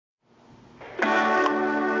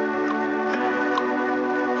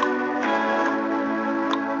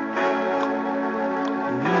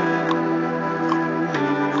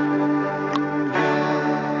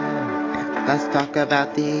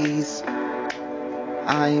about these.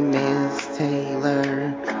 I miss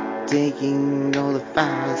Taylor, taking all the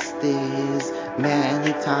fastest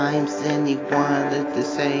many times, and he wanted to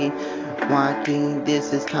say, watching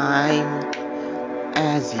this is time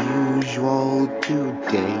as usual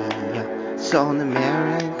today. So the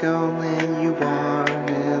miracle, and you are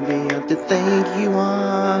really to think you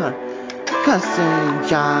are. Cousin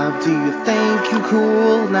job, do you think you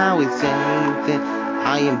cool? Now it's saying that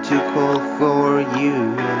I am too cool for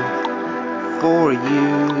you, for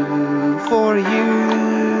you, for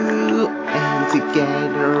you. And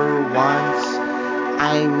together once,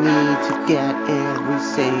 I need to get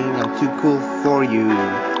everything. I'm too cool for you,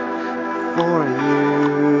 for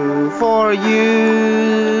you, for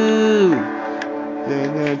you. Then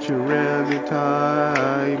that you really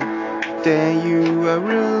time. Then you are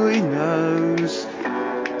really knows,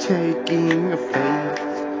 taking a faith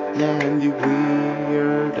and you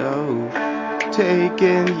weirdo,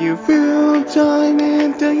 taking you full time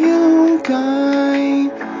into your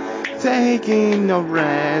kind, taking no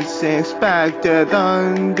rest, expected,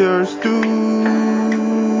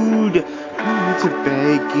 understood, into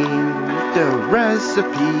baking the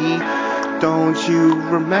recipe. Don't you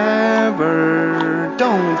remember?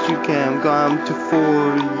 Don't you come to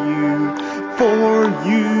for you, for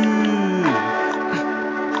you.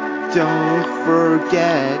 Don't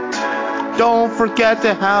forget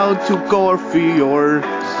how to go for yours,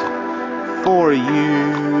 for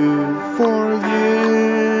you, for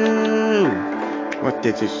you. What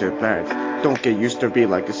this is about? Don't get used to be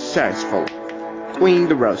like a successful Queen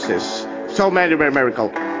the Roses. So many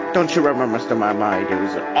miracle. Don't you remember, my mind? It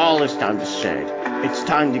was all this time to say it. It's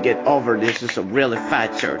time to get over this. Is a really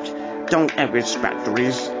fat church. Don't ever expect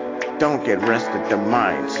this. Don't get rested the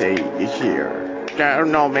mind. Say here. There are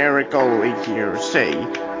no miracle in here. Say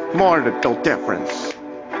more than no difference.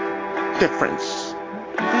 Difference.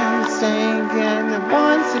 And saying again,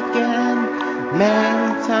 once again,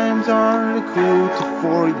 many times are the cool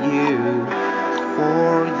for you,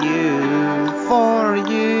 for you, for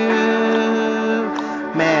you.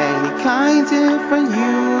 Many kinds different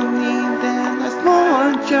you need, then there's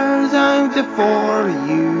more chairs out there for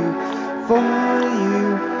you, for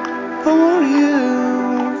you, for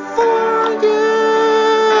you, for you.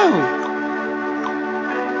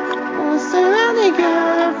 What's any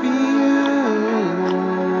good for you?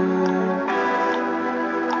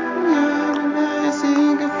 You're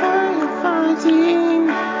amazing for your fighting.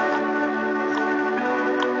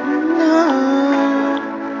 No.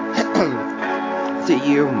 Do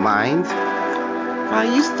you mind? I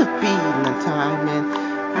used to be in a time and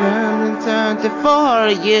running down for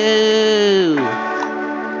you.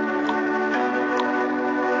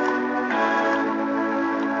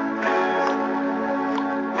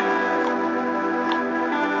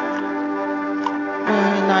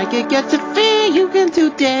 When I can get to feel you can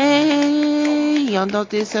today. On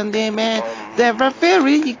this Sunday, man, there are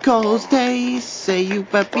very cold days. Say you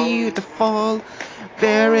are beautiful.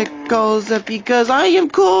 There it goes, because I am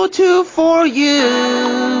cool too for you.